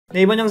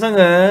네, 이번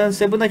영상은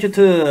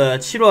세븐나이츠2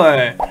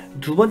 7월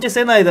두 번째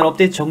세나의달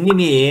업데이트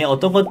정리미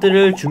어떤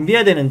것들을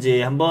준비해야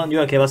되는지 한번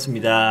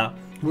요약해봤습니다.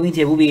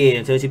 무빙Tv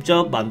무빙 제가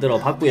직접 만들어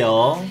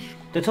봤고요.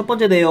 첫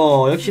번째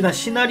내용 역시나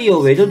시나리오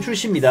외전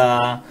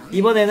출시입니다.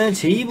 이번에는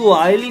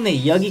제이브와 아일린의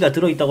이야기가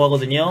들어있다고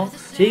하거든요.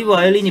 제이브와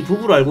아일린이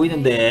부부로 알고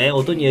있는데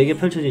어떤 이야기가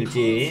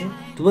펼쳐질지.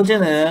 두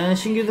번째는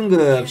신규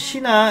등급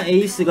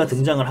신화에이스가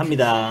등장을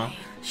합니다.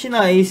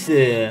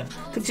 신화에이스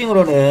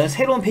특징으로는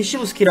새로운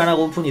패시브 스킬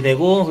하나가 오픈이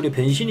되고, 그리고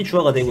변신이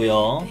추가가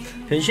되고요.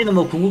 변신은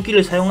뭐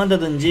궁극기를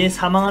사용한다든지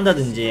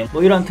사망한다든지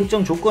뭐 이러한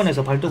특정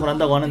조건에서 발동을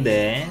한다고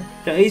하는데,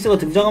 자, 에이스가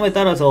등장함에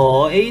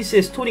따라서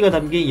에이스의 스토리가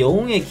담긴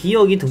영웅의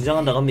기억이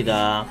등장한다고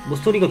합니다. 뭐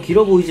스토리가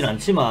길어 보이진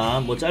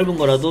않지만 뭐 짧은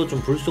거라도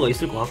좀 볼 수가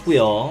있을 것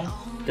같고요.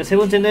 자, 세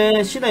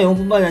번째는 신화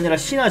영웅뿐만이 아니라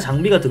신화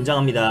장비가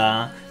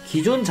등장합니다.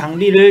 기존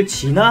장비를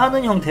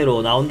진화하는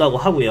형태로 나온다고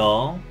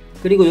하고요.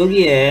 그리고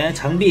여기에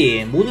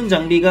장비, 모든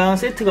장비가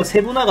세트가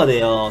세분화가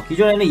돼요.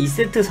 기존에는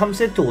 2세트,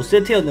 3세트,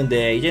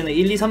 5세트였는데 이제는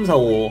 1, 2, 3, 4,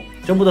 5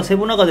 전부 다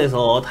세분화가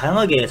돼서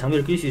다양하게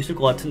장비를 낄 수 있을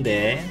것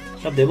같은데,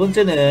 자, 네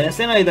번째는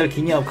세나의달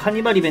기념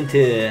카니발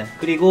이벤트,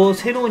 그리고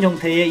새로운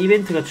형태의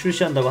이벤트가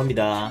출시한다고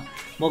합니다.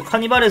 뭐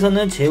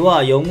카니발에서는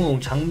재화, 영웅,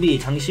 장비,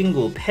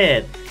 장신구,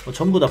 펫 뭐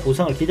전부 다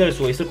보상을 기대할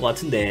수가 있을 것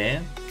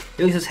같은데,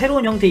 여기서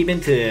새로운 형태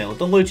이벤트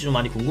어떤 걸지 좀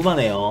많이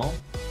궁금하네요.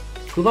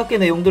 그 밖의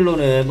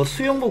내용들로는 뭐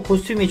수영복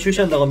코스튬이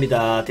출시한다고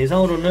합니다.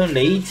 대상으로는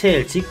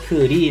레이첼, 지크,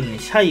 린,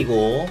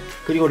 샤이고,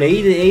 그리고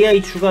레이드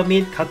AI 추가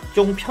및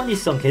각종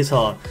편의성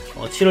개선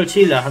 7월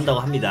 7일날 한다고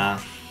합니다.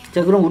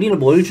 자, 그럼 우리는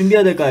뭘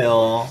준비해야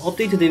될까요?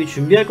 업데이트 대비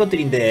준비할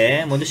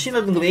것들인데, 먼저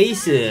신화 등급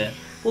에이스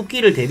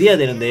뽑기를 대비해야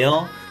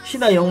되는데요.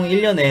 신화 영웅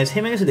 1년에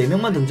 3명에서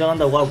 4명만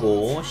등장한다고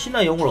하고,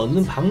 신화 영웅을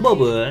얻는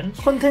방법은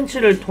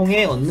컨텐츠를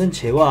통해 얻는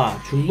재화,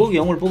 중복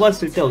영웅을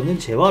뽑았을 때 얻는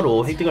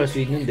재화로 획득할 수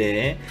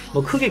있는데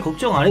뭐 크게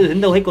걱정 안 해도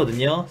된다고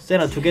했거든요,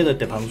 세나 투게더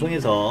때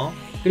방송에서.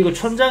 그리고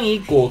천장이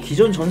있고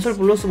기존 전설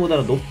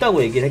플러스보다는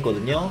높다고 얘기를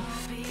했거든요.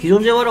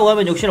 기존 재화라고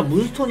하면 역시나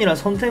문스톤이랑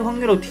선택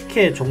확률업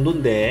티켓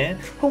정도인데,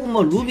 혹은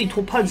뭐 루비,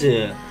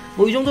 토파즈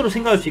뭐 이 정도로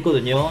생각할 수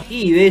있거든요.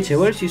 이 이외에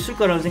재화할 수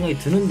있을까라는 생각이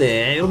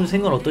드는데, 여러분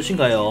생각은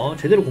어떠신가요?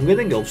 제대로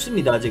공개된 게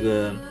없습니다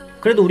지금.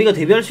 그래도 우리가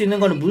대비할 수 있는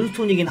거는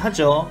문스톤이긴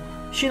하죠.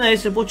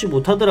 신화에이스를 뽑지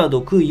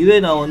못하더라도 그 이외에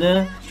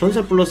나오는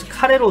전설 플러스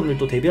카레론을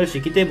또 대비할 수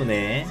있기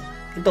때문에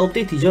일단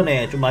업데이트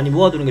이전에 좀 많이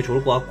모아두는 게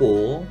좋을 것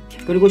같고,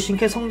 그리고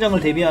신캐 성장을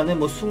대비하는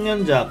뭐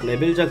숙련작,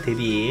 레벨작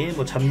대비,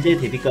 뭐 잠재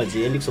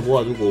대비까지 엘릭서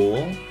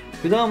모아두고,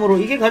 그 다음으로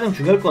이게 가장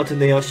중요할 것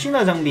같은데요.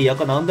 신화 장비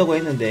아까 나온다고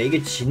했는데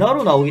이게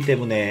진화로 나오기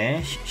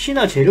때문에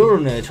신화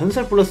재료로는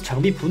전설 플러스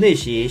장비 분해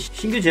시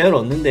신규 재화를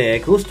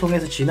얻는데, 그것을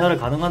통해서 진화를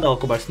가능하다고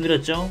아까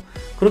말씀드렸죠.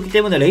 그렇기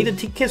때문에 레이드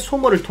티켓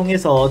소모를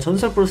통해서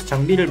전설 플러스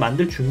장비를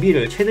만들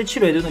준비를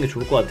최대치로 해두는 게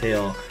좋을 것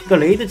같아요.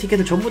 그러니까 레이드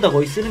티켓을 전부 다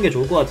거의 쓰는 게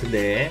좋을 것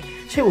같은데,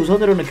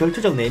 최우선으로는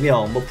결투적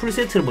 4명 뭐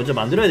풀세트를 먼저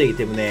만들어야 되기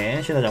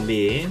때문에 신화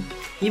장비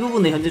이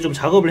부분은 현재 좀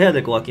작업을 해야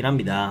될 것 같긴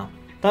합니다.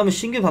 다음은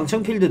신규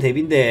방청필드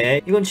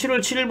대비인데, 이건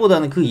 7월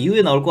 7일보다는 그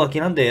이후에 나올 것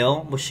같긴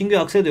한데요. 뭐 신규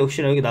악세도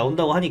역시나 여기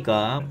나온다고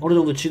하니까 어느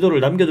정도 지도를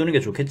남겨두는 게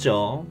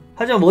좋겠죠.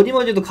 하지만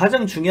뭐니뭐니도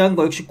가장 중요한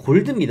거 역시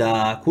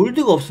골드입니다.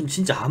 골드가 없으면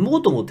진짜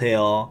아무것도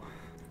못해요.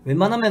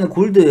 웬만하면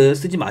골드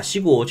쓰지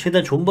마시고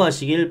최대한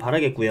존버하시길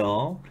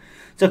바라겠고요.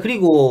 자,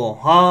 그리고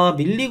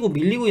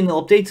밀리고 있는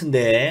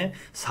업데이트인데,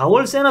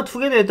 4월 세나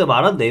투게더에 때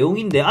말한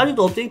내용인데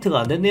아직도 업데이트가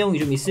안 된 내용이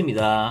좀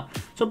있습니다.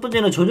 첫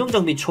번째는 전용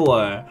장비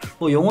초월,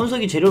 뭐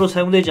영혼석이 재료로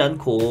사용되지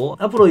않고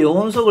앞으로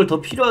영혼석을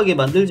더 필요하게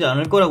만들지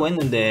않을 거라고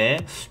했는데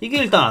이게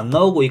일단 안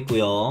나오고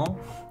있고요.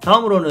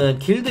 다음으로는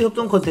길드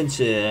협동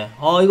컨텐츠,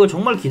 이걸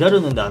정말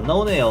기다렸는데 안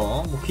나오네요.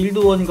 뭐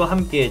길드원과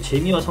함께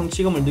재미와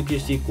성취감을 느낄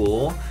수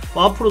있고,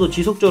 뭐 앞으로도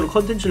지속적으로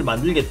컨텐츠를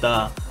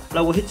만들겠다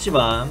라고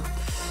했지만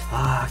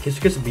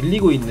계속해서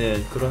밀리고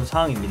있는 그런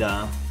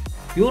상황입니다.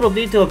 6월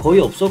업데이트가 거의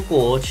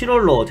없었고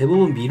 7월로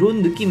대부분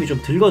미룬 느낌이 좀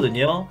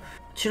들거든요.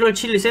 7월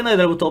 7일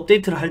세나의달부터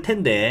업데이트를 할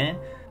텐데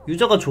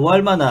유저가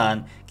좋아할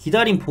만한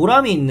기다린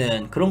보람이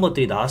있는 그런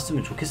것들이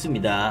나왔으면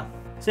좋겠습니다.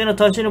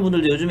 세나타 하시는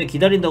분들도 요즘에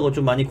기다린다고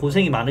좀 많이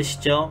고생이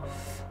많으시죠?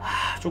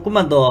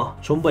 조금만 더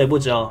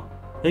존버해보죠.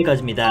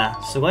 여기까지입니다.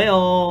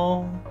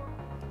 수고해요.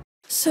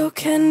 So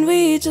can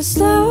we just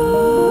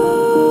slow